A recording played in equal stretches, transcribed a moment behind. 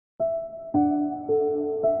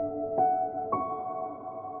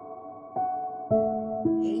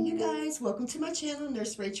welcome to my channel,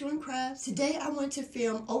 Nurse Rachel and Crafts. Today I want to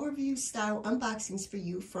film overview style unboxings for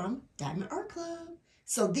you from Diamond Art Club.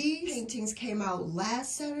 So these paintings came out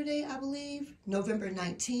last Saturday, I believe, November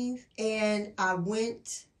 19th. And I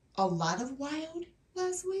went a lot of wild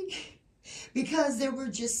last week because there were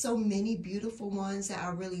just so many beautiful ones that I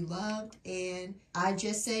really loved. And I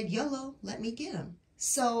just said, YOLO, let me get them.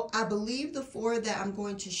 So I believe the 4 that I'm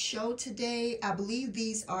going to show today, I believe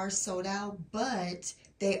these are sold out, but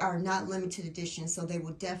they are not limited edition, so they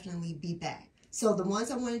will definitely be back. So the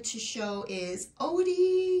ones I wanted to show is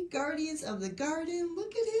Odie, Guardians of the Garden.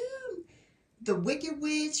 Look at him. The Wicked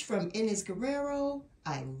Witch from Inez Guerrero.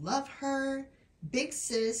 I love her. Big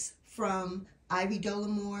Sis from Ivy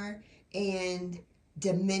Dollamore. And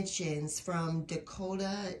Dimensions from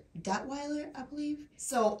Dakota Dotweiler, I believe.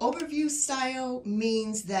 So overview style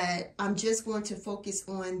means that I'm just going to focus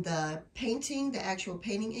on the painting, the actual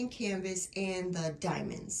painting in canvas, and the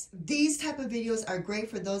diamonds. These type of videos are great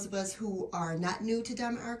for those of us who are not new to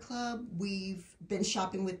Diamond Art Club. We've been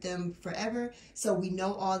shopping with them forever, so we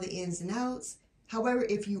know all the ins and outs. However,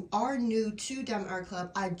 if you are new to Diamond Art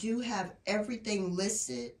Club, I do have everything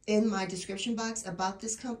listed in my description box about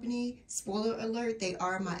this company. Spoiler alert, they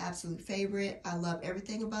are my absolute favorite. I love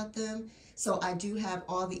everything about them. So I do have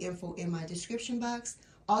all the info in my description box.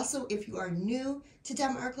 Also, if you are new to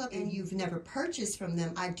Diamond Art Club and you've never purchased from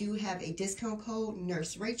them, I do have a discount code,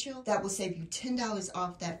 Nurse Rachel, that will save you $10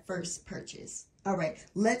 off that first purchase. All right,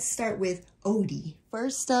 let's start with Odie.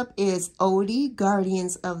 First up is Odie,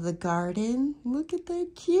 Guardians of the Garden. Look at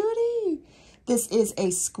that cutie. This is a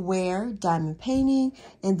square diamond painting,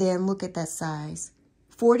 and then look at that size.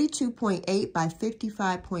 42.8 by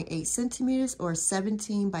 55.8 centimeters or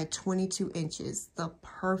 17 by 22 inches. The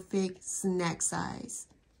perfect snack size.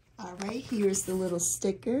 All right, here's the little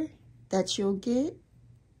sticker that you'll get.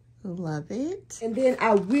 Love it. And then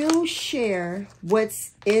I will share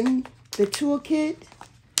what's in the toolkit,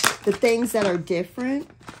 the things that are different,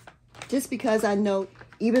 just because I know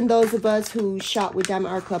even those of us who shop with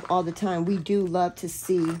Diamond Art Club all the time, we do love to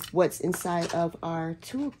see what's inside of our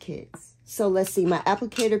toolkits. So let's see, my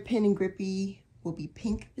applicator pen and grippy will be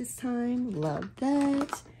pink this time. Love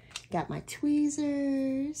that. Got my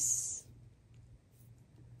tweezers,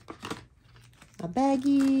 my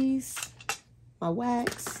baggies, my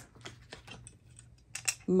wax,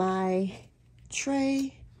 my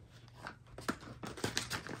tray.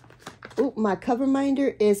 Oh, my cover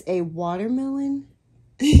minder is a watermelon.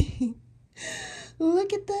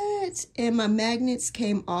 Look at that. And my magnets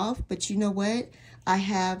came off, but you know what? I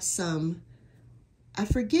have some, I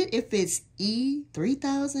forget if it's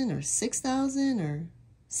E3000 or 6000 or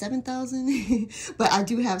 7000, but I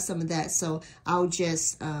do have some of that, so I'll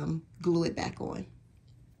just glue it back on.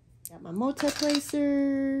 Got my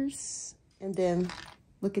multi-placers, and then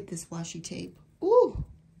look at this washi tape. Ooh!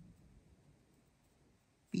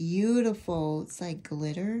 Beautiful. It's like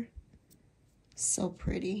glitter. So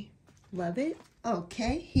pretty. Love it.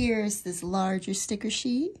 Okay, here's this larger sticker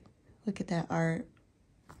sheet. Look at that art.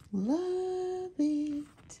 Love it.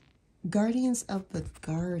 Guardians of the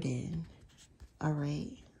Garden. All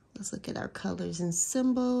right, let's look at our colors and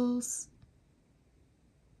symbols.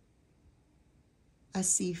 I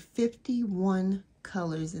see 51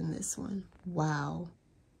 colors in this one. Wow.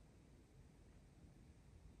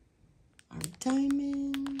 Our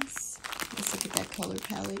diamonds. Let's look at that color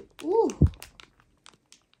palette. Ooh,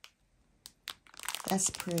 that's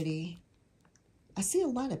pretty. I see a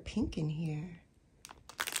lot of pink in here.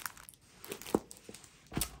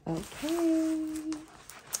 Okay.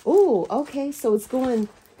 Ooh, okay, so it's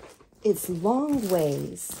long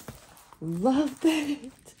ways. Love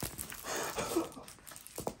that.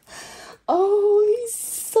 Oh, he's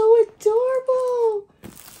so adorable.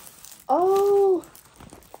 Oh,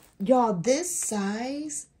 y'all, this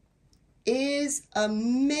size is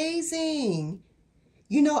amazing.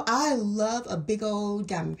 You know, I love a big old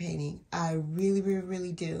diamond painting. I really, really,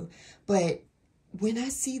 really do. But when I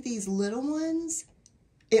see these little ones,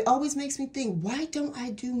 it always makes me think, why don't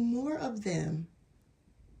I do more of them?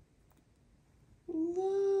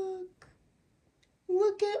 Look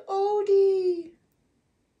at Odie.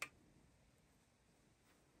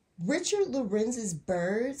 Richard Lorenz's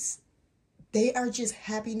birds, they are just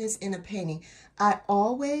happiness in a painting. I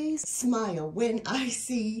always smile when I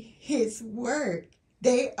see his work.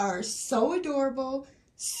 They are so adorable,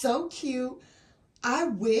 so cute. I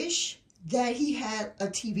wish that he had a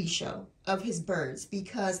TV show of his birds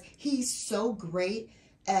because he's so great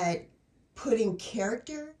at putting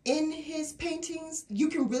character in his paintings. You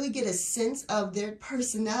can really get a sense of their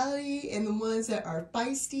personality and the ones that are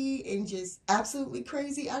feisty and just absolutely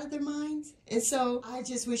crazy out of their minds. And so I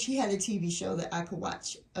just wish he had a TV show that I could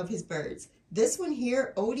watch of his birds. This one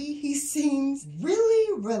here, Odie, he seems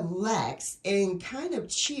really relaxed and kind of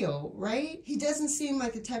chill, right? He doesn't seem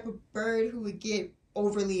like the type of bird who would get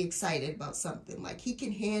overly excited about something. Like, he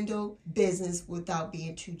can handle business without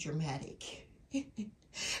being too dramatic.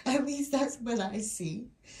 At least that's what I see.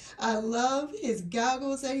 I love his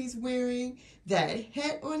goggles that he's wearing, that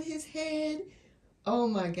hat on his head. Oh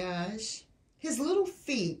my gosh. His little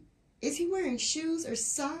feet. Is he wearing shoes or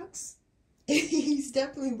socks? He's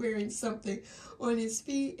definitely wearing something on his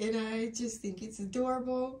feet, and I just think it's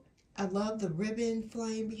adorable. I love the ribbon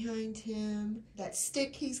flying behind him. That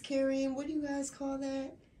stick he's carrying, what do you guys call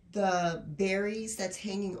that? The berries that's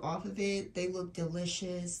hanging off of it, they look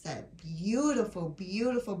delicious. That beautiful,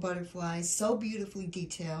 beautiful butterfly, so beautifully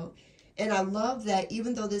detailed. And I love that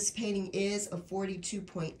even though this painting is a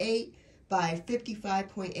 42.8 by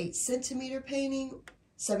 55.8 centimeter painting,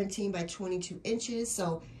 17 by 22 inches,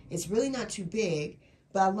 so it's really not too big,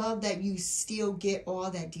 but I love that you still get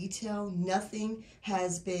all that detail. Nothing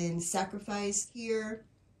has been sacrificed here.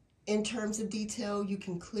 In terms of detail, you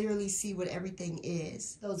can clearly see what everything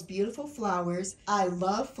is. Those beautiful flowers. I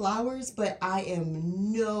love flowers, but I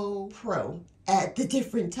am no pro at the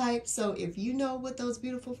different types. So if you know what those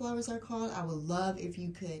beautiful flowers are called, I would love if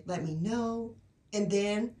you could let me know. And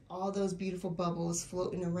then all those beautiful bubbles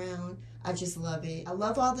floating around. I just love it. I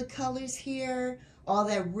love all the colors here. All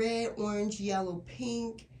that red, orange, yellow,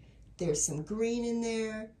 pink. There's some green in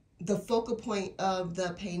there. The focal point of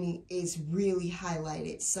the painting is really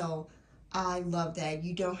highlighted, so I love that.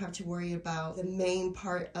 You don't have to worry about the main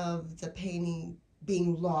part of the painting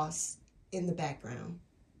being lost in the background.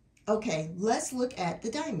 Okay, let's look at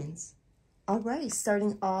the diamonds. All right,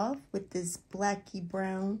 starting off with this blacky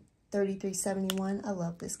brown 3371. I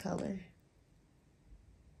love this color.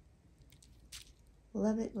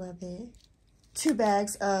 Love it, love it. 2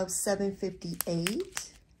 bags of 758.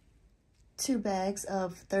 2 bags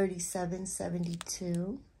of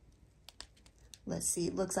 3772. Let's see,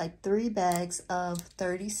 it looks like 3 bags of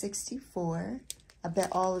 3064. I bet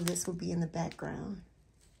all of this will be in the background.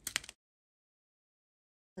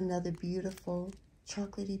 Another beautiful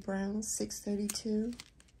chocolatey brown, 632.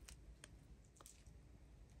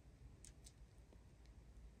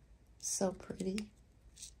 So pretty.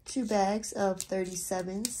 2 bags of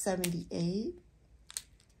 3778.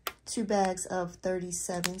 2 bags of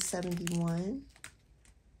 3771.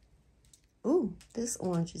 Ooh, this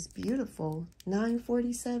orange is beautiful.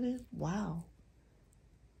 947. Wow.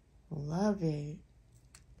 Love it.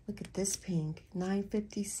 Look at this pink.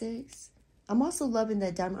 956. I'm also loving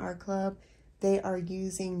that Diamond Art Club. They are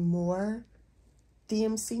using more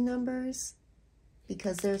DMC numbers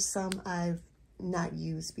because there's some I've not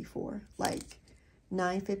used before. Like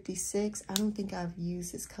 956. I don't think I've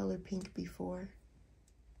used this color pink before.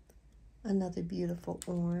 Another beautiful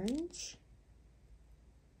orange.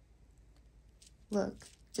 Look,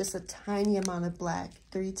 just a tiny amount of black,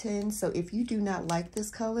 310. So if you do not like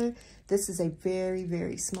this color, this is a very,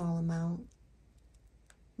 very small amount.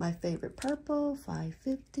 My favorite purple,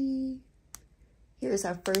 550. Here's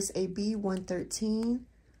our first AB, 113.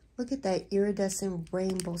 Look at that iridescent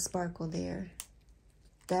rainbow sparkle there.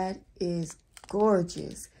 That is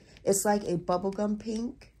gorgeous. It's like a bubblegum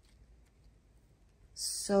pink.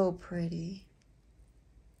 So pretty.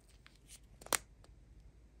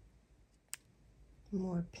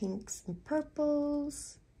 More pinks and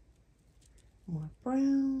purples. More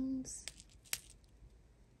browns.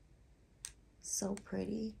 So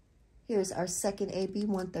pretty. Here's our second AB,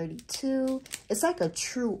 132. It's like a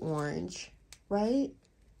true orange, right?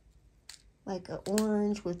 Like an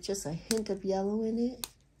orange with just a hint of yellow in it.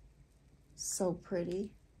 So pretty.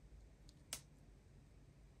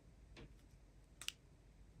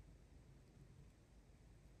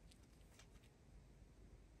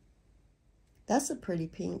 That's a pretty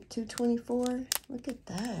pink, 224. Look at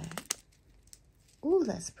that. Ooh,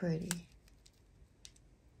 that's pretty.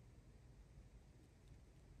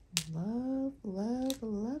 Love, love,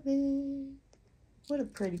 love it. What a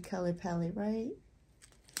pretty color palette, right?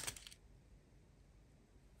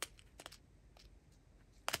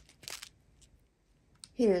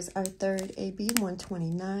 Here's our third AB,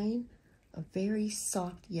 129. A very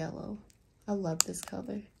soft yellow. I love this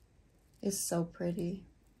color. It's so pretty.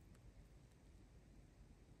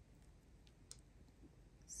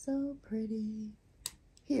 So pretty.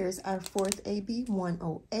 Here's our fourth AB,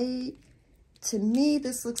 108. To me,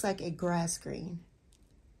 this looks like a grass green,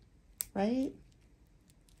 right?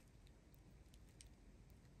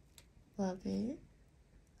 Love it.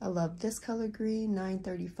 I love this color green,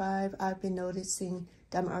 935. I've been noticing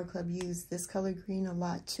Diamond Art Club use this color green a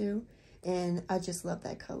lot too, and I just love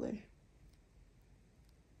that color.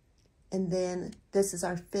 And then this is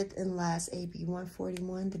our fifth and last AB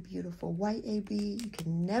 141, the beautiful white AB. You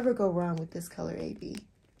can never go wrong with this color AB.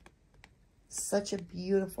 Such a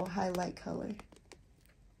beautiful highlight color.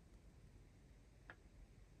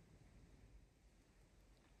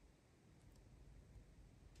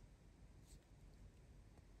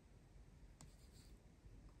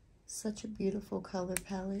 Such a beautiful color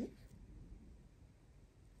palette.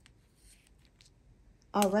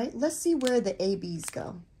 All right, let's see where the ABs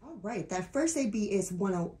go. All right, that first AB is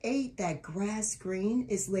 108. That grass green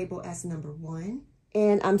is labeled as number 1.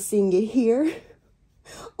 And I'm seeing it here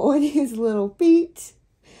on his little feet.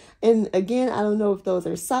 And again, I don't know if those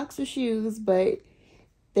are socks or shoes, but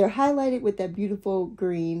they're highlighted with that beautiful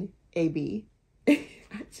green AB. I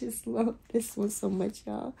just love this one so much,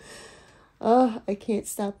 y'all. Oh, I can't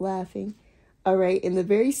stop laughing. All right, in the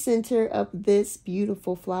very center of this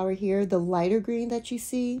beautiful flower here, the lighter green that you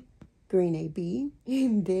see, green AB.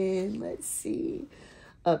 And then let's see,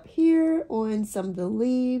 up here on some of the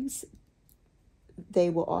leaves, they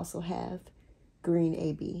will also have green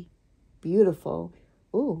AB. Beautiful.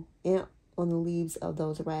 Ooh, and on the leaves of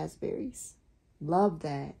those raspberries. Love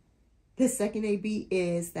that. The second AB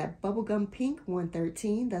is that bubblegum pink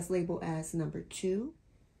 113. That's labeled as number 2.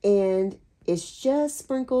 And it's just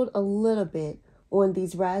sprinkled a little bit on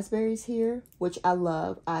these raspberries here, which I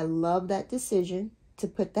love. I love that decision to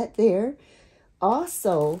put that there.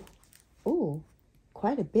 Also, ooh,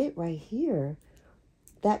 quite a bit right here.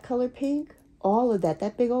 That color pink, all of that,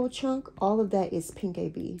 that big old chunk, all of that is pink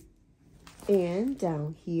AB. And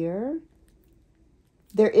down here,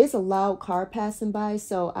 there is a loud car passing by,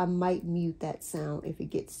 so I might mute that sound if it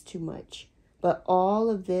gets too much. But all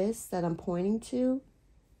of this that I'm pointing to,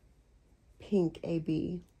 pink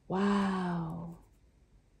AB. Wow.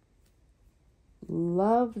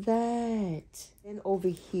 Love that. And over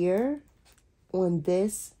here on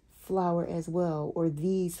this flower as well, or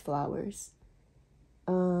these flowers.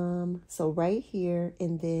 So right here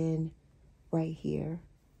and then right here.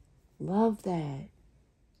 Love that.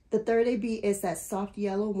 The third AB is that soft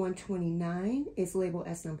yellow 129. It's labeled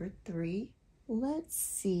as number 3. Let's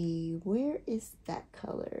see, where is that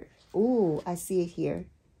color? Ooh, I see it here.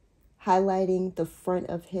 Highlighting the front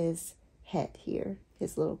of his hat here,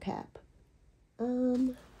 his little cap.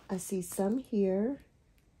 I see some here,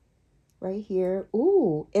 right here.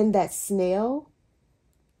 Ooh, and that snail,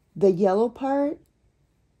 the yellow part,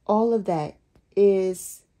 all of that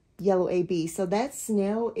is yellow AB. So that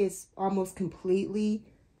snail is almost completely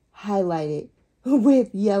highlighted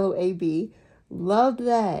with yellow AB. Love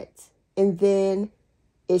that. And then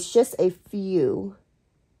it's just a few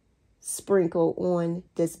sprinkle on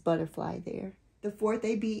this butterfly there. The fourth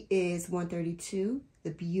AB is 132. The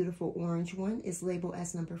beautiful orange one is labeled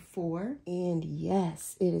as number 4. And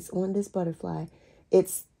yes, it is on this butterfly.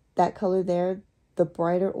 It's that color there, the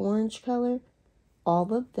brighter orange color.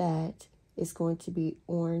 All of that is going to be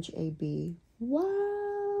orange AB.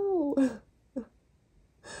 Wow.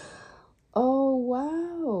 Oh,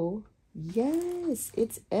 wow. Yes,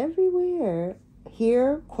 it's everywhere.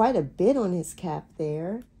 Here, quite a bit on his cap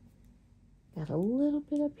there. Got a little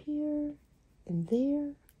bit up here and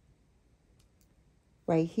there.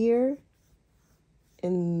 Right here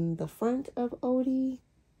in the front of Odie.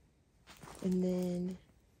 And then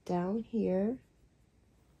down here.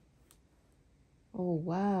 Oh,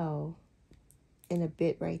 wow. And a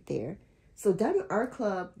bit right there. So Diamond Art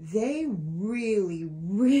Club, they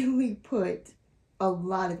really put a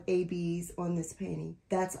lot of ABs on this painting.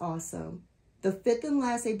 That's awesome. The fifth and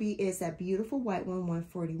last AB is that beautiful white one,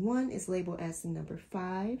 141. It's labeled as the number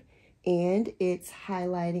 5. And it's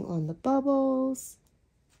highlighting on the bubbles.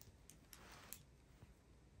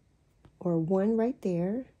 Or one right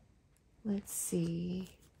there. Let's see.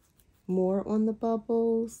 More on the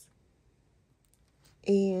bubbles.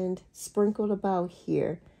 And sprinkled about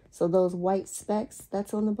here. So those white specks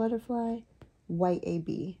that's on the butterfly, white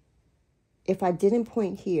AB. If I didn't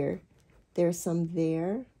point here, there's some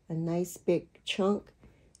there, a nice big chunk,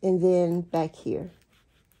 and then back here.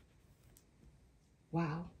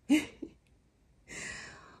 Wow.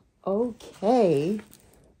 Okay.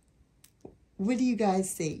 What do you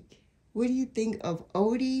guys think? What do you think of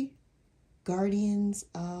Odie, Guardians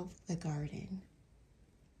of the Garden?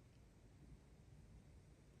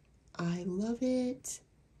 I love it.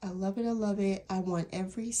 I love it. I love it. I want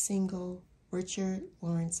every single Richard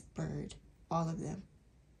Lawrence bird. All of them.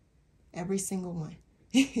 Every single one.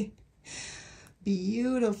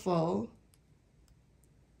 Beautiful.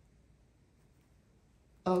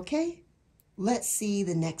 Okay, let's see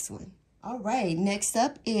the next one. All right, next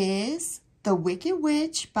up is The Wicked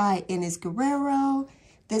Witch by Ines Guerrero.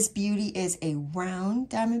 This beauty is a round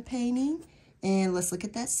diamond painting. And let's look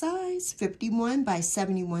at that size, 51 by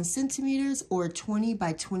 71 centimeters or 20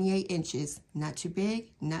 by 28 inches. Not too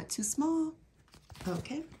big, not too small.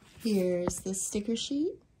 Okay, here's the sticker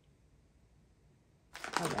sheet.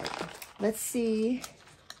 All right, let's see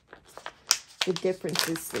the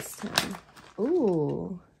differences this time.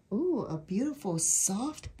 Ooh, a beautiful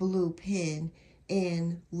soft blue pen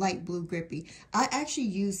and light blue grippy. I actually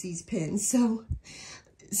use these pens, so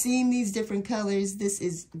seeing these different colors, this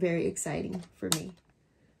is very exciting for me.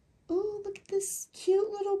 Oh, look at this cute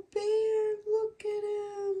little bear. Look at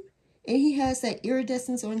him. And he has that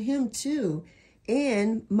iridescence on him too.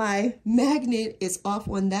 And my magnet is off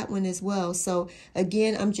on that one as well. So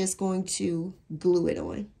again, I'm just going to glue it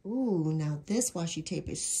on. Ooh, now this washi tape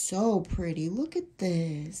is so pretty. Look at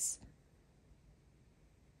this.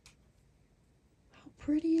 How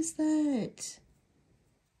pretty is that?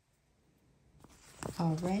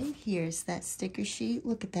 All right, here's that sticker sheet.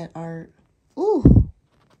 Look at that art. Ooh.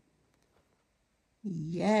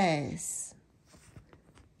 Yes.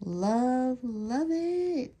 Love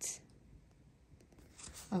it.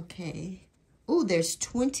 Okay. Ooh, there's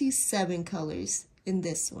 27 colors in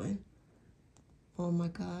this one. Oh my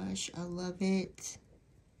gosh, I love it.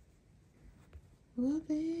 Love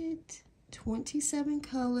it. 27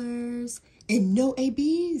 colors and no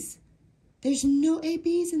ABs. There's no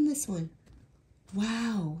ABs in this one.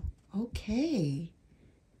 Wow, okay.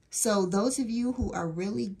 So those of you who are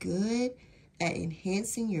really good at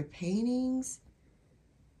enhancing your paintings,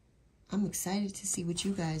 I'm excited to see what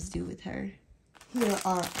you guys do with her. Here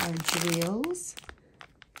are our drills.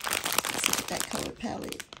 Let's look at that color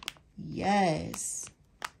palette. Yes.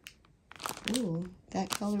 Ooh, that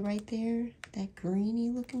color right there, that greeny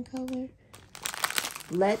looking color.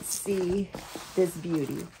 Let's see this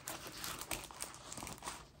beauty.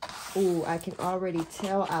 Ooh, I can already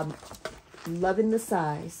tell I'm loving the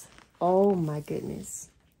size. Oh my goodness.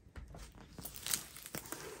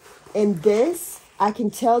 And this, I can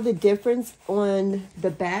tell the difference on the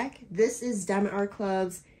back. This is Diamond Art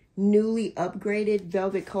Club's newly upgraded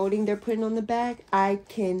velvet coating they're putting on the back. I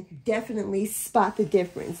can definitely spot the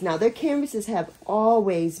difference. Now, their canvases have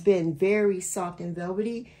always been very soft and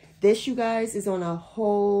velvety. This, you guys, is on a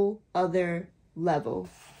whole other level.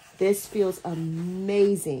 This feels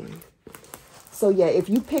amazing. So yeah, if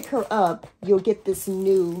you pick her up, you'll get this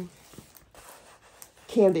new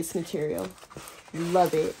canvas material.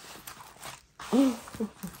 Love it.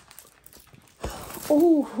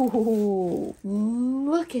 Oh,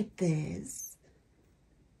 look at this.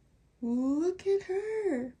 Look at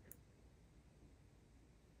her.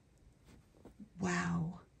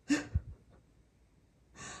 Wow.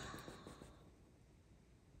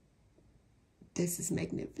 This is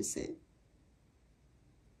magnificent.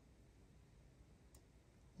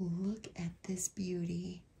 Look at this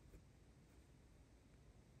beauty.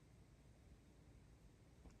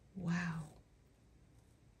 Wow.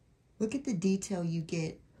 Look at the detail you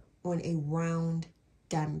get on a round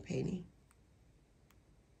diamond painting.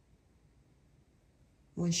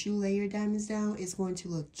 Once you lay your diamonds down, it's going to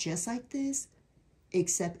look just like this,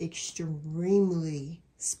 except extremely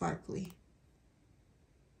sparkly.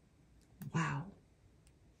 Wow.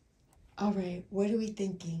 All right, what are we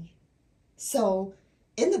thinking? So,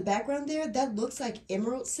 in the background there, that looks like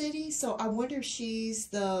Emerald City. So I wonder if she's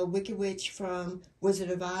the Wicked Witch from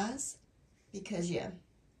Wizard of Oz. Because, yeah,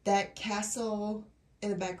 that castle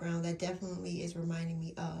in the background, that definitely is reminding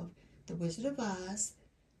me of the Wizard of Oz.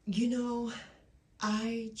 You know,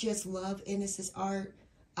 I just love Ines's art.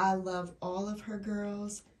 I love all of her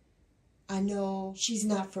girls. I know she's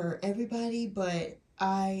not for everybody, but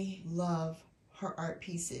I love her art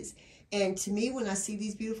pieces. And to me, when I see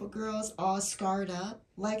these beautiful girls all scarred up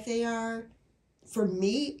like they are, for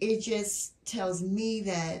me, it just tells me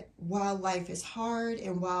that while life is hard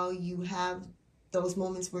and while you have those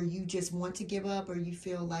moments where you just want to give up or you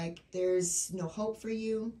feel like there's no hope for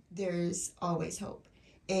you, there's always hope.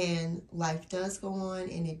 And life does go on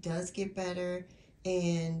and it does get better.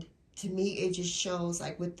 And to me, it just shows,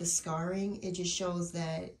 like with the scarring, it just shows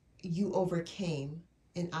that you overcame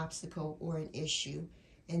an obstacle or an issue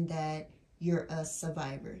and that you're a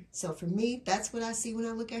survivor. So for me, that's what I see when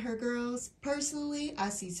I look at her girls. Personally, I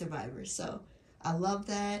see survivors. So I love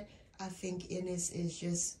that. I think Ines is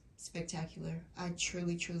just spectacular. I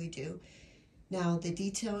truly, truly do. Now, the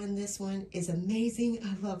detail in this one is amazing.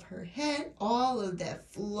 I love her head, all of that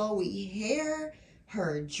flowy hair,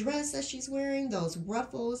 her dress that she's wearing, those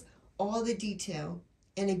ruffles, all the detail.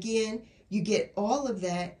 And again, you get all of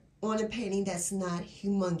that on a painting that's not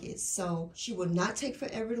humongous. So she will not take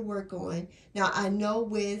forever to work on. Now, I know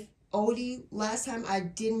with Odie, last time I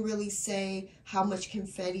didn't really say how much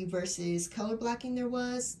confetti versus color blocking there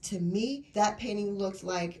was. To me, that painting looked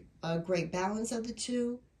like a great balance of the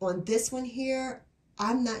two. On this one here,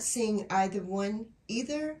 I'm not seeing either one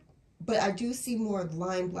either, but I do see more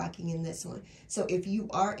line blocking in this one. So if you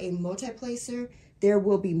are a multi-placer, there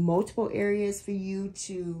will be multiple areas for you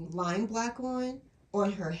to line block on.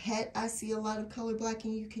 On her head, I see a lot of color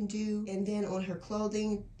blocking you can do. And then on her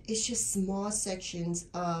clothing, it's just small sections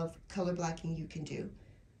of color blocking you can do,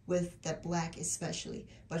 with that black especially.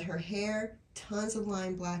 But her hair, tons of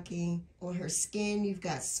line blocking. On her skin, you've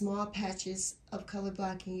got small patches of color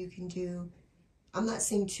blocking you can do. I'm not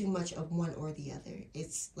seeing too much of one or the other.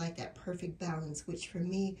 It's like that perfect balance, which for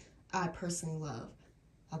me, I personally love.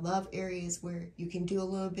 I love areas where you can do a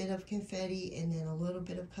little bit of confetti and then a little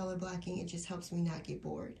bit of color blocking. It just helps me not get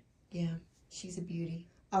bored. Yeah, she's a beauty.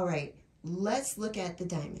 All right, let's look at the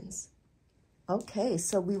diamonds. Okay,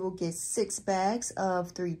 so we will get 6 bags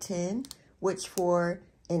of 310, which for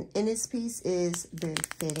an Ennis piece is very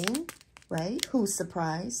fitting, right? Who's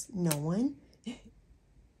surprised? No one.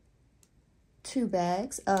 2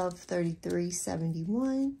 bags of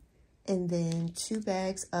 3371, and then 2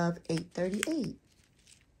 bags of 838.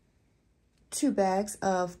 2 bags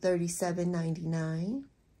of 37.99.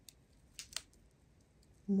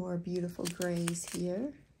 More beautiful grays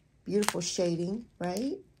here. Beautiful shading,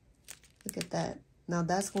 right? Look at that. Now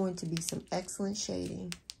that's going to be some excellent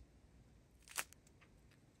shading.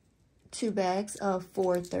 2 bags of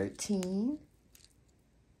 413.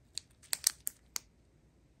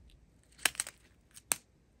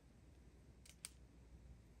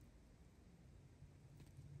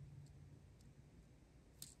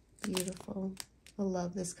 Beautiful. I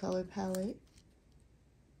love this color palette.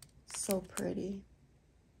 So pretty.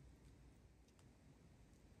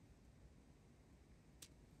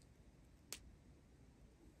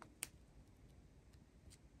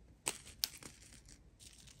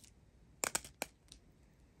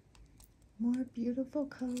 More beautiful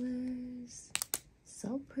colors.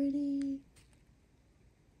 So pretty.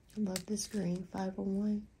 I love this green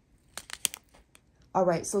 501. All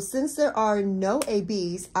right, so since there are no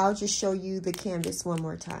ABs, I'll just show you the canvas one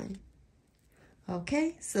more time.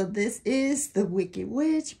 Okay, so this is The Wicked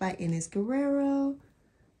Witch by Ines Guerrero.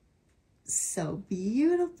 So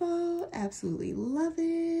beautiful. Absolutely love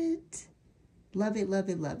it. Love it, love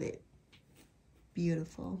it, love it.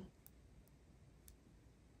 Beautiful.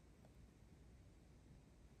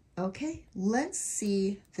 Okay, let's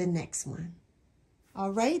see the next one.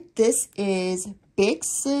 All right, this is Big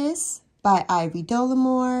Sis by Ivy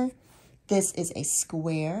Dollamore. This is a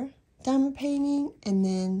square diamond painting, and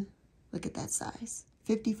then look at that size.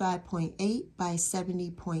 55.8 by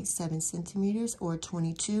 70.7 centimeters, or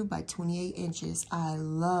 22 by 28 inches. I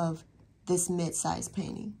love this mid-size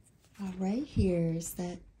painting. All right, here's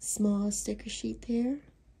that small sticker sheet there.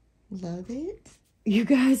 Love it. You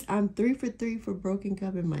guys, I'm 3 for 3 for broken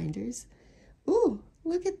gum reminders. Ooh,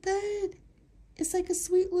 look at that. It's like a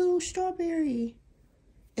sweet little strawberry.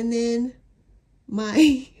 And then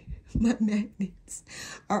my magnets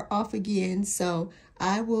are off again, so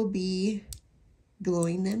I will be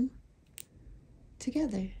gluing them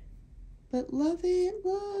together. But love it,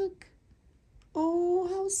 look. Oh,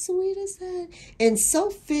 how sweet is that? And so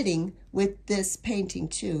fitting with this painting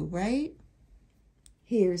too, right?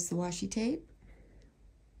 Here's the washi tape.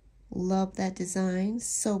 Love that design,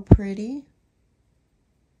 so pretty.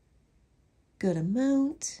 Good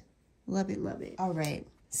amount. Love it, love it. All right,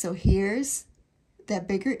 so here's that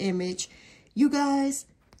bigger image. You guys,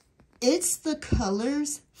 it's the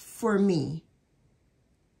colors for me.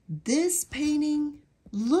 This painting,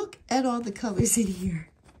 look at all the colors in here.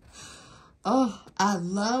 Oh, I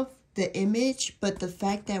love the image, but the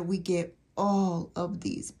fact that we get all of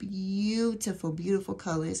these beautiful, beautiful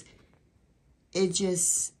colors, it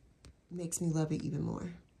just makes me love it even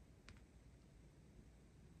more.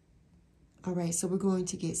 All right, so we're going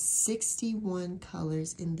to get 61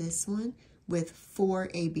 colors in this one with 4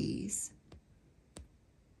 ABs.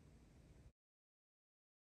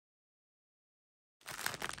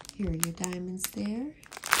 Here are your diamonds there.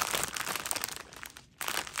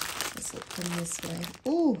 Let's look them this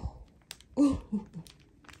way. Ooh, ooh,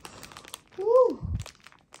 ooh.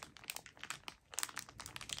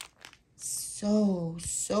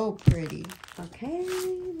 So pretty. Okay,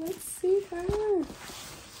 let's see her.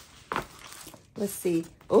 Let's see.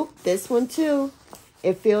 Oh, this one too.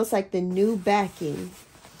 It feels like the new backing.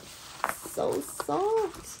 So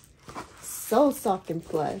soft. So soft and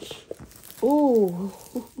plush. Ooh.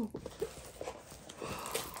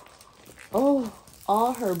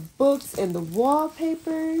 all her books and the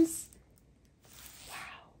wallpapers.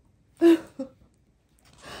 Wow.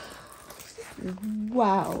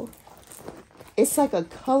 Wow. It's like a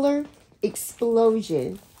color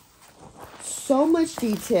explosion. So much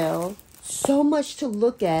detail, so much to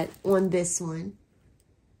look at on this one.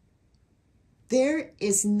 There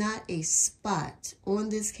is not a spot on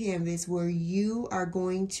this canvas where you are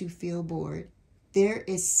going to feel bored. There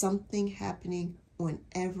is something happening on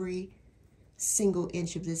every single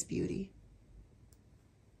inch of this beauty.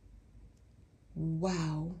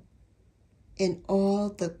 Wow. And all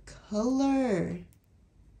the color.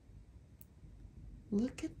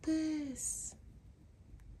 Look at this.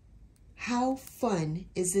 How fun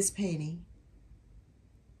is this painting?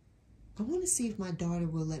 I want to see if my daughter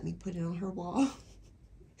will let me put it on her wall.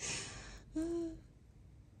 I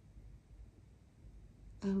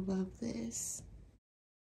love this.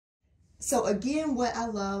 So again, what I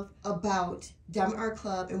love about Diamond Art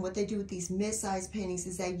Club and what they do with these mid-sized paintings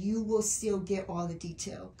is that you will still get all the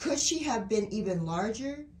detail. Could she have been even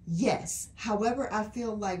larger? Yes. However, I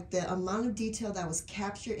feel like the amount of detail that was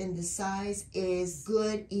captured in the size is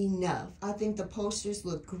good enough. I think the posters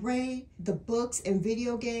look great. The books and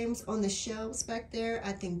video games on the shelves back there,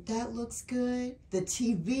 I think that looks good. The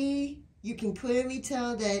TV, you can clearly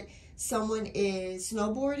tell that someone is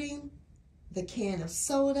snowboarding. The can of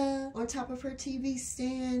soda on top of her TV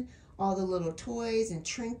stand, all the little toys and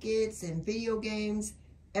trinkets and video games,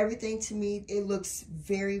 everything to me, it looks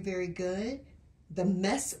very, very good. The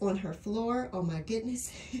mess on her floor, oh my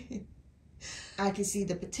goodness. I can see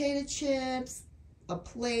the potato chips, a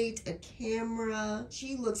plate, a camera.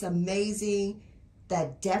 She looks amazing.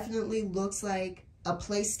 That definitely looks like a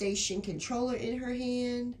PlayStation controller in her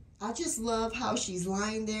hand. I just love how she's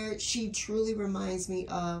lying there. She truly reminds me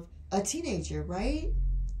of a teenager, right?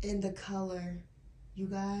 And the color, you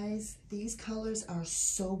guys, these colors are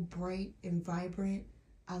so bright and vibrant.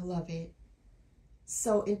 I love it.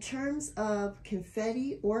 So in terms of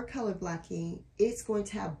confetti or color blocking, it's going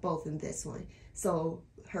to have both in this one. So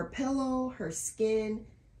her pillow, her skin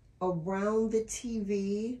around the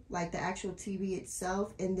TV, like the actual TV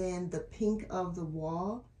itself, and then the pink of the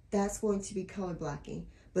wall, that's going to be color blocking.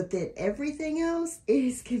 But then everything else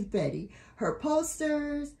is confetti. Her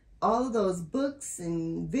posters, all of those books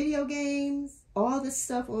and video games, all the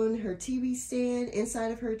stuff on her TV stand,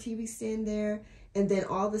 inside of her TV stand there, and then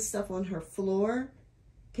all the stuff on her floor,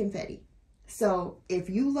 confetti. So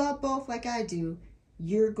if you love both like I do,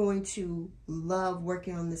 you're going to love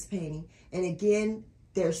working on this painting. And again,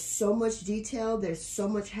 there's so much detail, there's so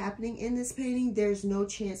much happening in this painting, there's no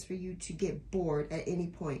chance for you to get bored at any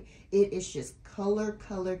point. It is just color,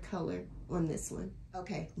 color, color on this one.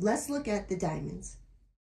 Okay, let's look at the diamonds.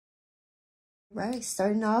 Right,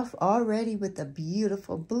 starting off already with a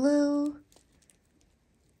beautiful blue.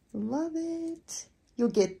 Love it. You'll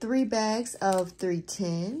get 3 bags of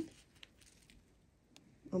 310.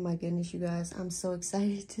 Oh my goodness, you guys, I'm so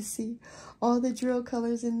excited to see all the drill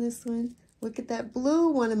colors in this one. Look at that blue,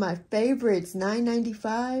 one of my favorites,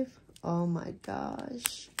 $9.95. Oh my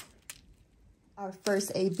gosh. Our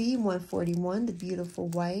first AB, 141, the beautiful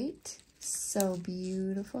white. So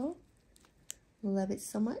beautiful. Love it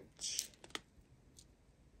so much.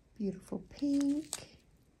 Beautiful pink.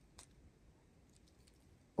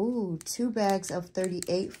 Ooh, 2 bags of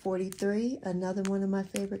 3843. Another one of my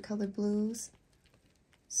favorite color blues.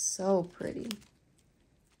 So pretty.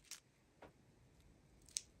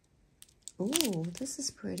 Ooh, this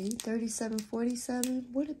is pretty. 3747.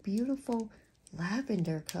 What a beautiful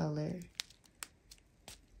lavender color.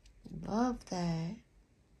 Love that.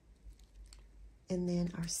 And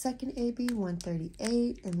then our second AB,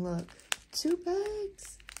 138. And look, 2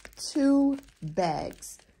 bags. 2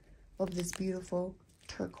 bags of this beautiful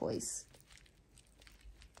turquoise.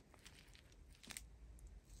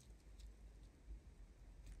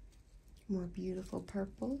 More beautiful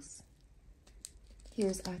purples.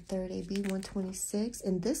 Here's our third AB, 126.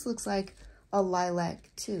 And this looks like a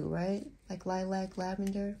lilac too, right? Like lilac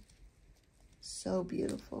lavender. So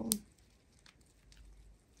beautiful.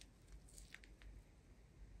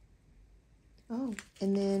 Oh,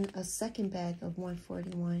 and then a second bag of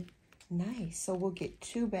 141. Nice. So we'll get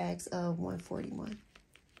 2 bags of 141.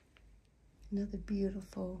 Another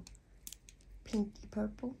beautiful pinky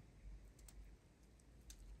purple.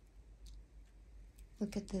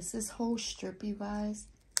 Look at this. This whole strip, you guys,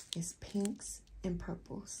 is pinks and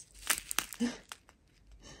purples.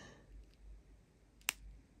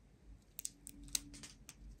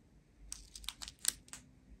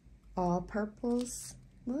 All purples.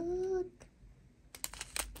 Look.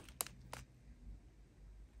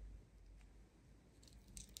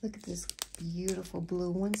 Look at this beautiful blue,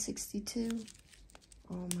 162.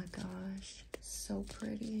 Oh my gosh, so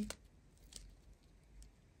pretty.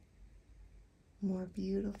 More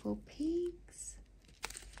beautiful pinks.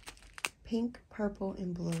 Pink, purple,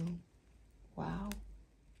 and blue. Wow.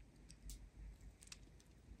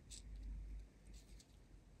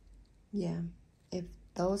 Yeah, if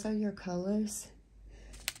those are your colors,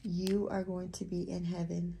 you are going to be in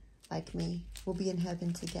heaven like me. We'll be in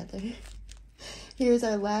heaven together. Here's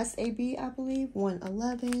our last AB, I believe,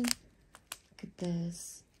 111. Look at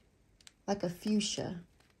this. Like a fuchsia.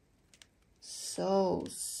 So,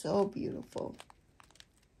 so beautiful.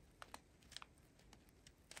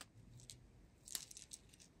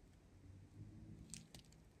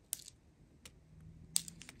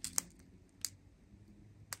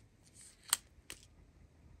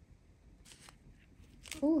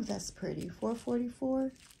 Oh, that's pretty.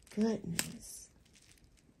 444. Goodness.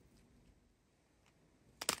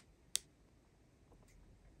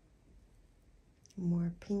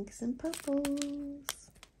 More pinks and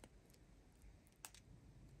purples.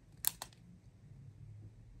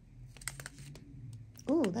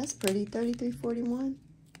 Oh, that's pretty. 3341.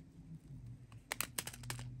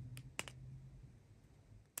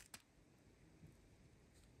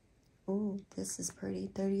 Oh, this is pretty.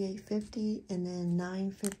 3850 and then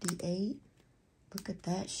 958. Look at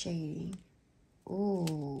that shading.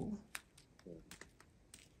 Oh.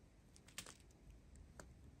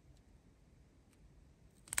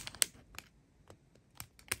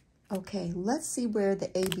 Okay, let's see where the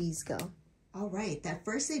ABs go. All right, that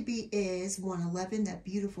first AB is 111, that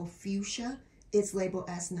beautiful fuchsia. It's labeled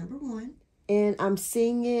as number 1. And I'm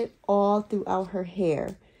seeing it all throughout her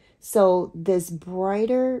hair. So this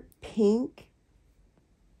brighter pink,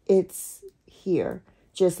 it's here.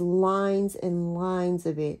 Just lines and lines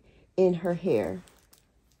of it in her hair.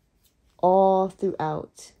 All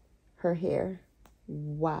throughout her hair.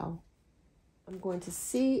 Wow. I'm going to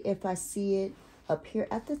see if I see it up here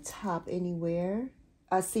at the top anywhere.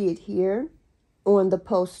 I see it here on the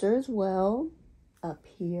poster as well. Up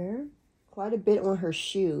here. Quite a bit on her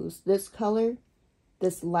shoes. This color,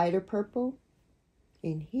 this lighter purple.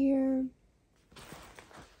 In here.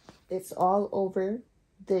 It's all over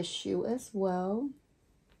this shoe as well.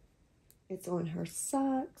 It's on her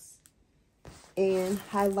socks. And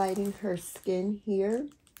highlighting her skin here.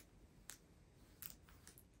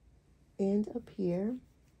 And up here.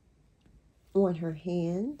 On her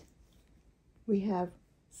hand. We have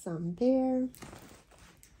some there.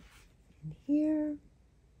 And here.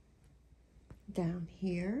 Down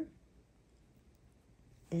here.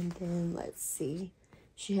 And then let's see.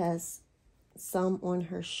 She has some on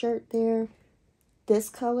her shirt there. This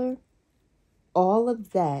color, all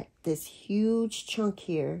of that, this huge chunk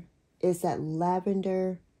here is that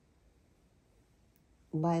lavender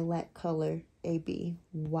lilac color AB.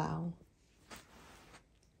 Wow.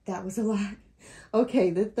 That was a lot.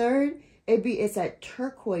 Okay, the third AB is that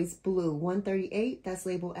turquoise blue, 138. That's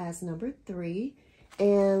labeled as number 3.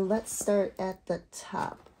 And let's start at the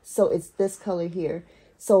top. So it's this color here.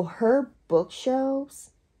 So her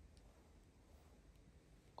bookshelves,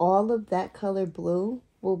 all of that color blue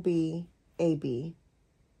will be AB.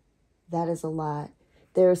 That is a lot.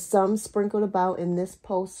 There's some sprinkled about in this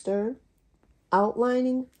poster.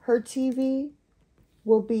 Outlining her TV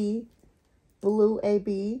will be blue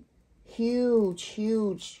AB. Huge,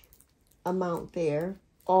 huge amount there.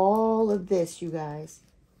 All of this, you guys.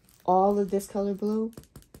 All of this color blue,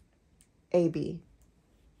 AB.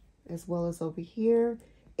 As well as over here.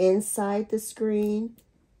 Inside the screen,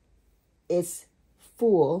 it's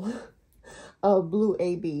full of blue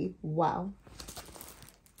AB. Wow.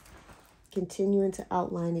 Continuing to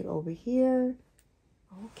outline it over here.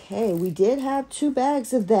 Okay, we did have 2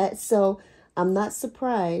 bags of that, so I'm not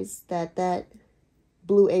surprised that that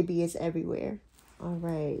blue AB is everywhere. All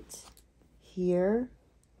right. Here,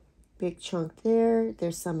 big chunk there.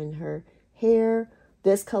 There's some in her hair.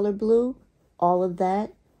 This color blue, all of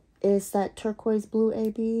that is that turquoise blue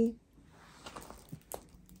AB.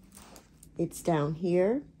 It's down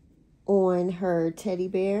here on her teddy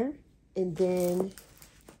bear, and then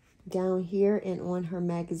down here and on her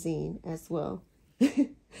magazine as well.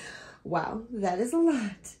 Wow, that is a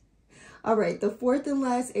lot. All right, the fourth and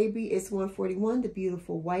last AB is 141, the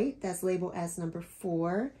beautiful white. That's labeled as number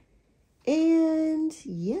 4. And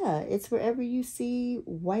yeah, it's wherever you see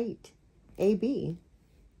white AB.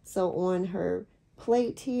 So on her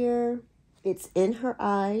plate here, it's in her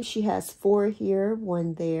eye. She has 4 here,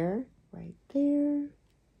 1 there, right there.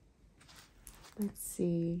 Let's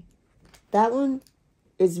see. That one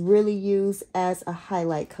is really used as a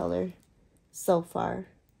highlight color so far.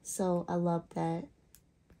 So I love that.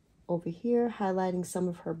 over here, highlighting some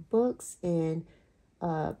of her books and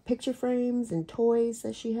picture frames and toys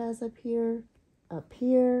that she has up here. Up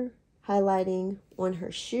here, highlighting on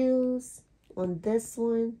her shoes, on this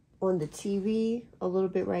one, on the TV, a little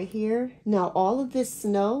bit right here. Now, all of this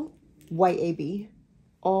snow, white AB.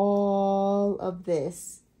 All of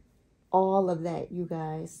this, all of that, you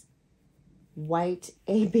guys, white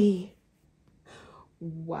AB.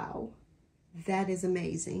 Wow, that is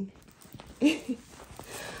amazing.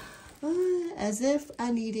 As if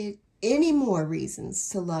I needed any more reasons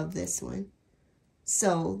to love this one.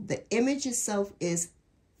 So the image itself is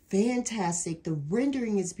fantastic. The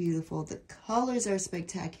rendering is beautiful. The colors are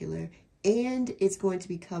spectacular. And it's going to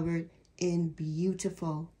be covered in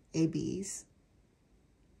beautiful ABs.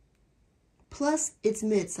 Plus, it's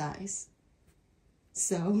mid-size.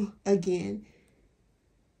 So, again,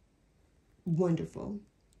 wonderful.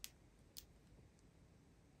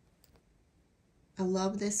 I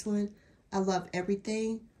love this one. I love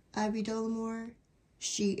everything Ivy Dollamore.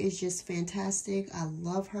 She is just fantastic. I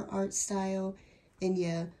love her art style. And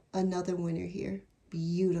yeah, another winner here.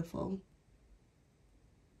 Beautiful.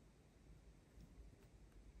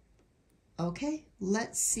 Okay,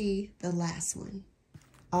 let's see the last one.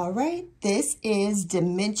 All right, this is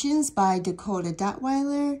Dimensions by Dakota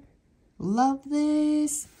Dotweiler. Love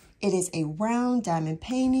this. It is a round diamond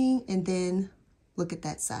painting, and then look at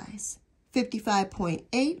that size.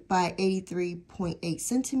 55.8 by 83.8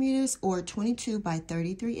 centimeters, or 22 by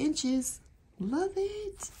 33 inches. Love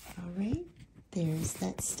it. All right, there's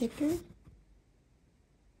that sticker.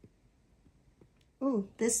 Oh,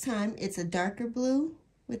 this time it's a darker blue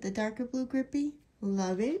with a darker blue grippy.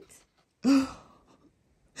 Love it.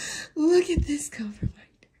 Look at this cover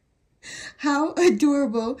binder. How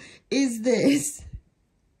adorable is this?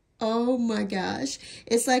 Oh my gosh.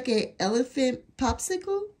 It's like an elephant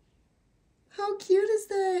popsicle. How cute is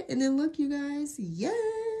that? And then look, you guys.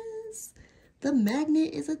 Yes. The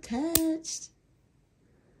magnet is attached.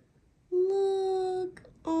 Look.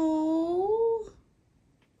 Oh.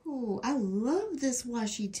 Oh, I love this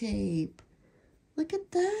washi tape. Look at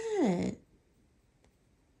that.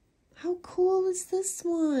 How cool is this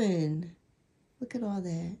one? Look at all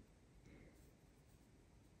that.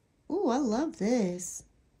 Oh, I love this.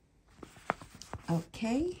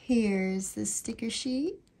 Okay, here's the sticker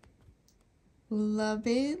sheet. Love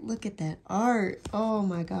it. Look at that art. Oh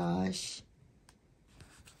my gosh.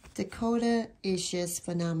 Dakota is just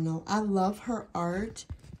phenomenal. I love her art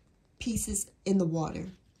pieces in the water.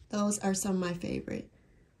 Those are some of my favorite.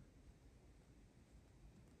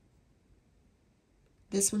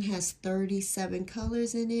 This one has 37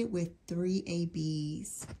 colors in it with 3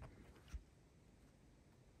 ABs.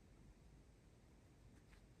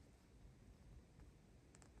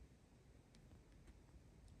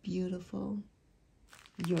 Beautiful.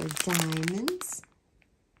 Your diamonds.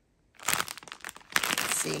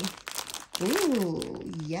 Let's see.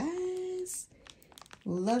 Ooh, yes.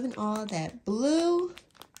 Loving all that blue.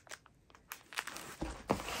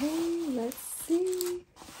 Okay, let's see.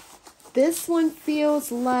 This one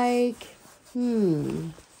feels like,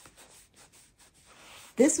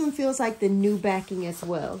 this one feels like the new backing as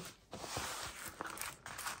well.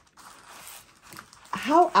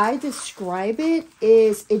 How I describe it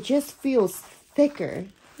is it just feels thicker.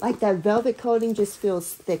 Like that velvet coating just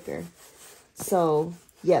feels thicker. So,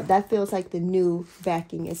 yeah, that feels like the new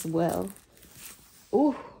backing as well.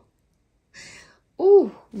 Ooh.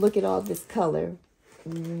 Ooh, look at all this color.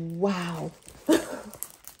 Wow.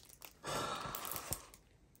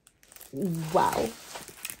 Wow.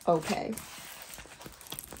 Okay.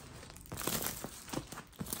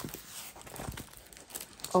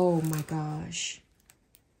 Oh my gosh.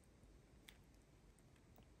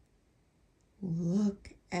 Look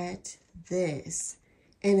at this.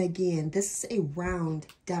 And again, this is a round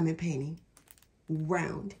diamond painting.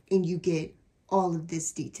 Round. And you get all of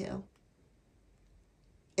this detail.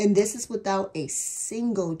 And this is without a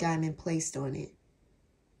single diamond placed on it.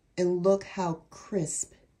 And look how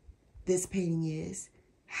crisp this painting is.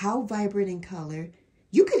 How vibrant in color.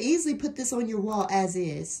 You could easily put this on your wall as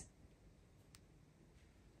is.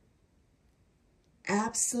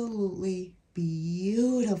 Absolutely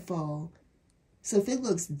beautiful. So if it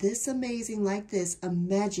looks this amazing like this,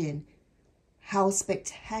 imagine how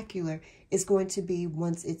spectacular it's going to be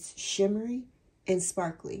once it's shimmery and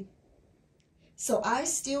sparkly. So I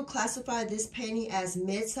still classify this painting as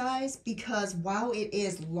mid-size because while it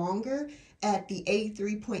is longer at the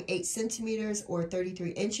 83.8 centimeters or 33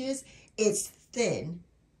 inches, it's thin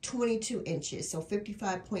 22 inches, so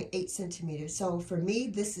 55.8 centimeters. So for me,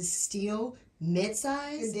 this is still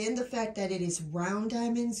mid-size. And then the fact that it is round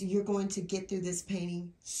diamonds, you're going to get through this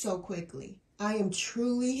painting so quickly. I am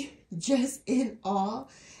truly just in awe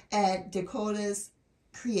at Dakota's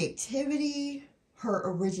creativity, her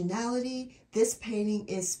originality. This painting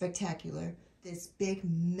is spectacular. This big,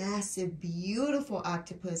 massive, beautiful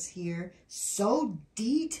octopus here, so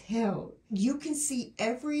detailed. You can see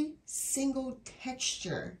every single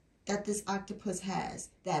texture that this octopus has.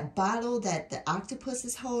 That bottle that the octopus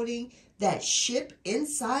is holding, that ship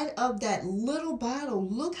inside of that little bottle.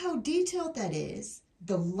 Look how detailed that is.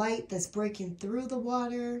 The light that's breaking through the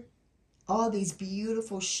water. All these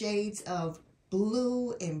beautiful shades of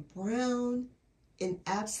blue and brown. An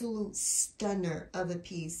absolute stunner of a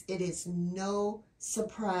piece. It is no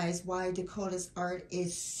surprise why Dakota's art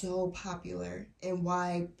is so popular and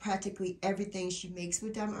why practically everything she makes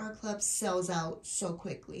with Diamond Art Club sells out so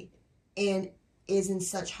quickly and is in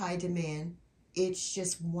such high demand. It's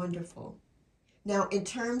just wonderful. Now, in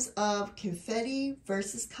terms of confetti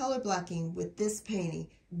versus color blocking with this painting,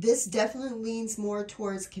 this definitely leans more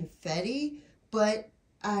towards confetti, but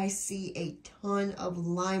I see a ton of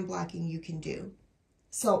line blocking you can do.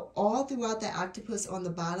 So all throughout the octopus on the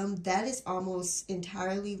bottom, that is almost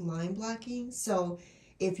entirely line blocking. So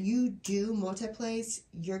if you do multiplace,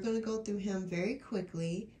 you're going to go through him very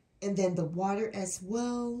quickly. And then the water as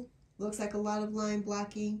well looks like a lot of line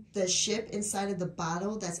blocking. The ship inside of the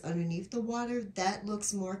bottle that's underneath the water, that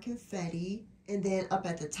looks more confetti. And then up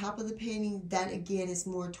at the top of the painting, that again is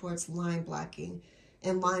more towards line blocking.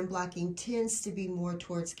 And line blocking tends to be more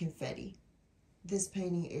towards confetti. This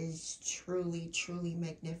painting is truly, truly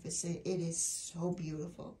magnificent. It is so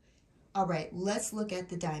beautiful. All right, let's look at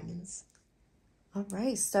the diamonds. All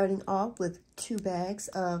right, starting off with 2 bags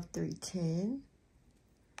of 310.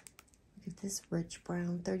 Look at this rich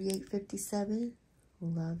brown, 3857.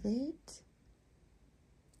 Love it.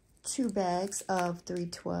 2 bags of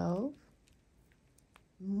 312.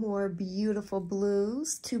 More beautiful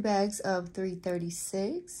blues. 2 bags of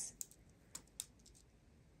 336.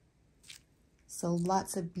 So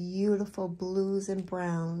lots of beautiful blues and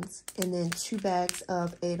browns. And then 2 bags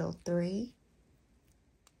of 803.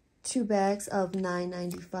 2 bags of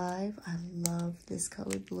 995. I love this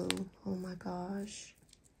color blue. Oh my gosh.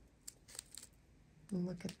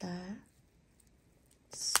 Look at that.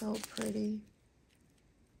 So pretty.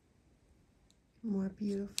 More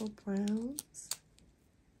beautiful browns.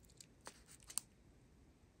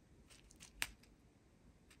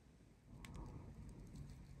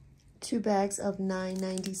 Two bags of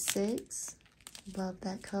 996. Love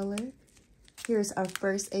that color. Here's our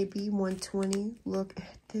first AB 120. Look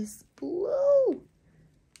at this blue.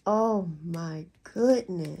 Oh my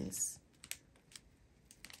goodness.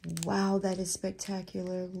 Wow, that is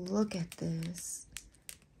spectacular. Look at this.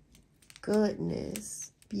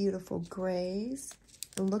 Goodness. Beautiful grays.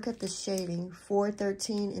 And look at the shading.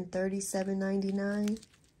 413 and 37.99.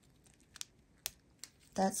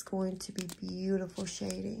 That's going to be beautiful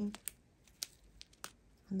shading.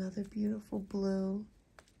 Another beautiful blue.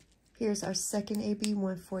 Here's our second AB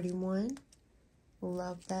 141.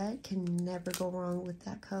 Love that. Can never go wrong with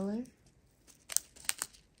that color.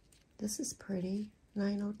 This is pretty.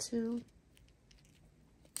 902.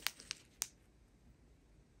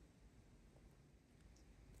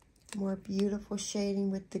 More beautiful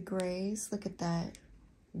shading with the grays. Look at that.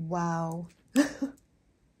 Wow.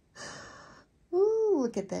 Ooh,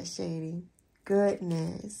 look at that shading.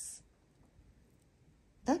 Goodness.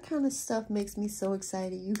 That kind of stuff makes me so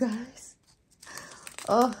excited, you guys.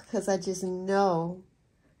 Oh, because I just know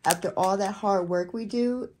after all that hard work we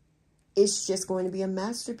do, it's just going to be a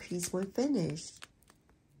masterpiece when finished.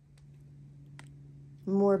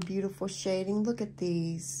 More beautiful shading. Look at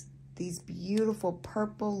these. These beautiful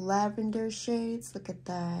purple lavender shades. Look at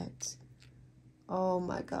that. Oh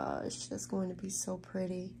my gosh. That's going to be so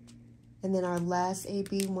pretty. And then our last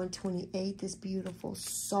AB 128. This beautiful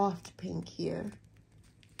soft pink here.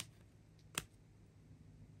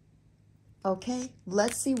 Okay,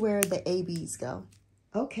 let's see where the ABs go.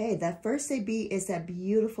 Okay, that first AB is that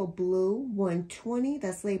beautiful blue 120.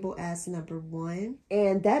 That's labeled as number 1.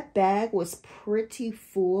 And that bag was pretty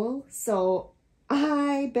full. So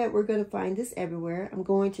I bet we're going to find this everywhere. I'm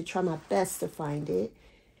going to try my best to find it.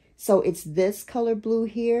 So it's this color blue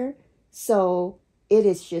here. So it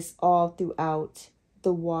is just all throughout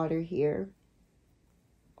the water here.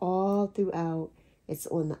 All throughout. It's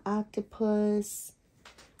on the octopus,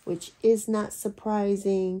 which is not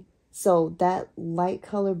surprising. So that light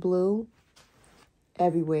color blue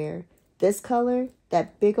everywhere. This color,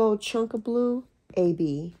 that big old chunk of blue,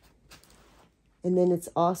 AB. And then it's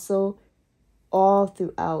also all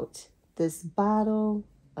throughout this bottle,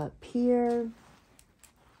 up here,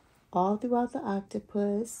 all throughout the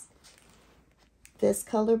octopus. This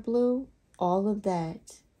color blue, all of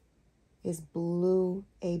that is blue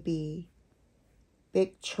AB.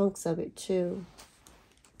 Big chunks of it too.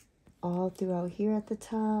 All throughout here at the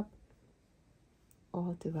top.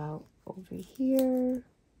 All throughout over here.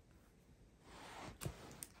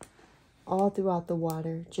 All throughout the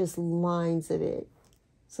water, just lines of it.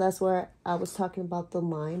 So that's where I was talking about the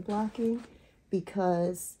line blocking,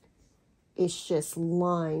 because it's just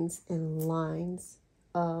lines and lines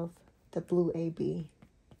of the blue AB.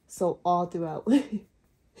 So all throughout.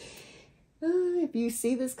 If you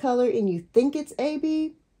see this color and you think it's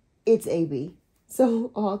AB, it's AB.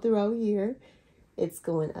 So all throughout here, it's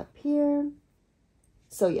going up here.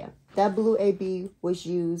 So yeah, that blue AB was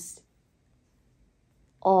used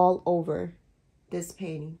all over this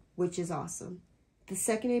painting, which is awesome. The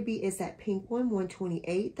second AB is that pink one,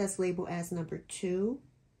 128. That's labeled as number 2.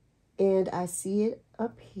 And I see it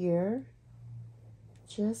up here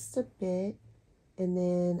just a bit, and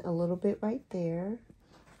then a little bit right there.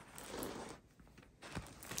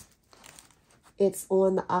 It's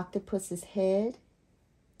on the octopus's head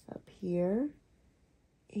up here.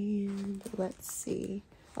 And let's see,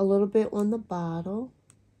 a little bit on the bottle.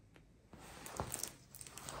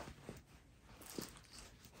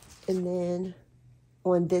 And then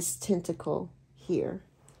on this tentacle here.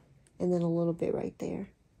 And then a little bit right there.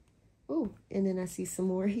 Oh, and then I see some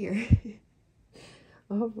more here.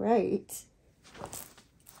 All right.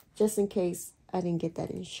 Just in case I didn't get that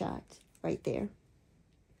in shot right there.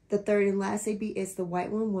 The third and last AB is the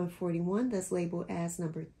white one, 141. That's labeled as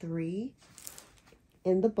number 3.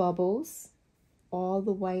 In the bubbles, all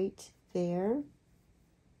the white there.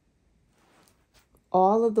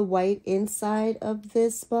 All of the white inside of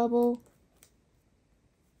this bubble,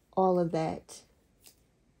 all of that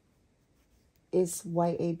is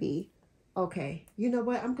white AB. Okay, you know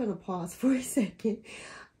what? I'm gonna pause for a second.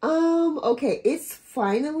 Okay, it's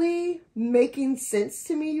finally making sense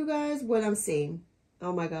to me, you guys, what I'm seeing.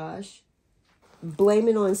 Oh my gosh. Blame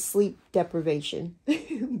it on sleep deprivation.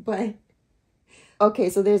 But, okay,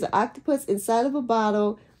 so there's an octopus inside of a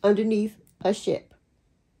bottle underneath a ship.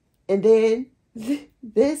 And then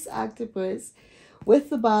this octopus with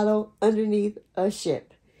the bottle underneath a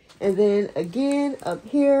ship. And then again, up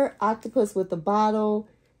here, octopus with the bottle.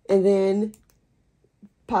 And then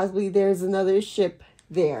possibly there's another ship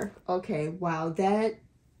there. Okay, wow, that,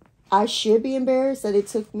 I should be embarrassed that it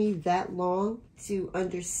took me that long to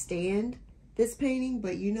understand this painting,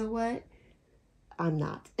 but you know what? I'm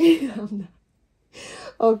not. I'm not.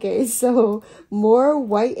 Okay, so more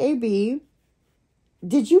white AB.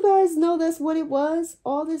 Did you guys know that's what it was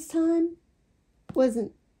all this time?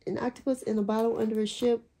 Wasn't an octopus in a bottle under a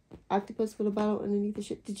ship? Octopus with a bottle underneath the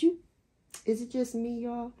ship. Did you? Is it just me,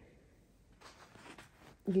 y'all?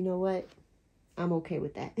 You know what? I'm okay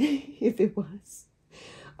with that if it was.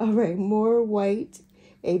 All right, more white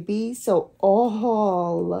AB. So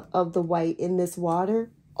all of the white in this water,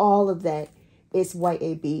 all of that is white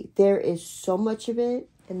AB. There is so much of it.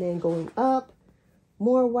 And then going up,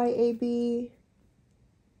 more white AB.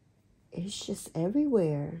 It's just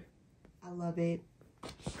everywhere. I love it.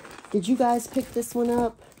 Did you guys pick this one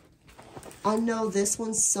up? I know this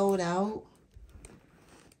one sold out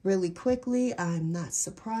really quickly. I'm not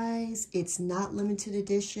surprised. It's not limited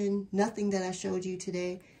edition. Nothing that I showed you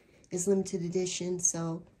today is limited edition,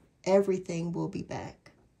 so everything will be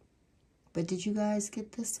back. But did you guys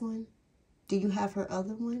get this one? Do you have her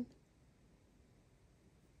other one?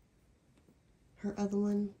 Her other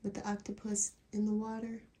one with the octopus in the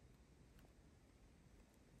water?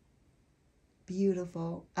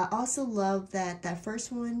 Beautiful. I also love that that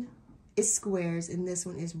first one is squares and this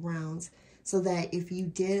one is rounds. So that if you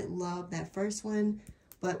did love that first one,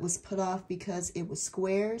 but was put off because it was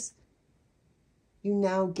squares, you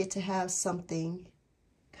now get to have something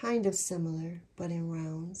kind of similar, but in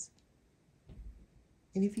rounds.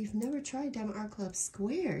 And if you've never tried Diamond Art Club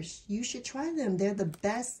squares, you should try them. They're the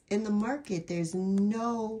best in the market. There's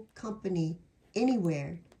no company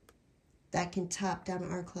anywhere that can top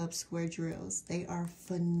Diamond Art Club square drills. They are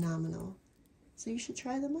phenomenal. So you should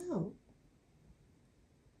try them out.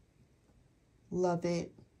 Love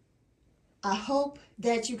it. I hope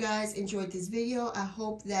that you guys enjoyed this video. I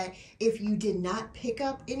hope that if you did not pick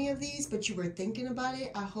up any of these, but you were thinking about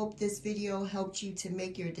it, I hope this video helped you to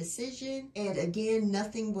make your decision. And again,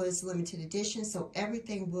 nothing was limited edition, so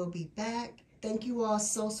everything will be back. Thank you all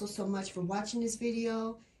so much for watching this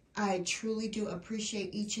video. I truly do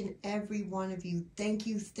appreciate each and every one of you. Thank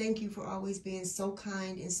you for always being so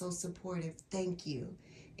kind and so supportive. Thank you.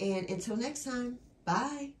 And until next time,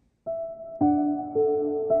 bye.